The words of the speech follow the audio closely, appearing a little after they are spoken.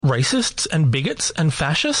racists and bigots and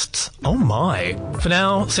fascists? Oh my. For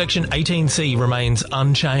now, Section 18C remains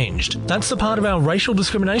unchanged. That's the part of our Racial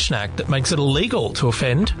Discrimination Act that makes it illegal to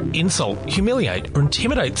offend, insult, humiliate or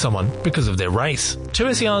intimidate someone because of their race.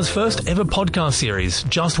 2SER's first ever podcast series,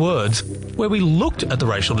 Just Words, where we looked at the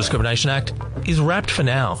Racial Discrimination Act, is wrapped for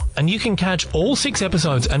now, and you can catch all 6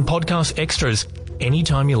 episodes and podcast extras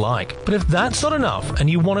anytime you like. But if that's not enough and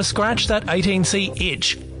you want to scratch that 18C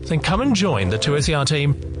itch, then come and join the 2SER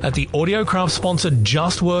team at the Audiocraft sponsored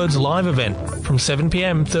Just Words live event from 7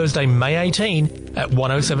 p.m. Thursday, May 18 at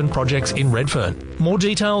 107 Projects in Redfern. More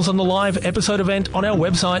details on the live episode event on our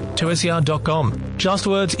website 2ser.com. Just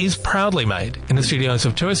Words is proudly made in the studios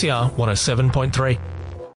of 2SER 107.3.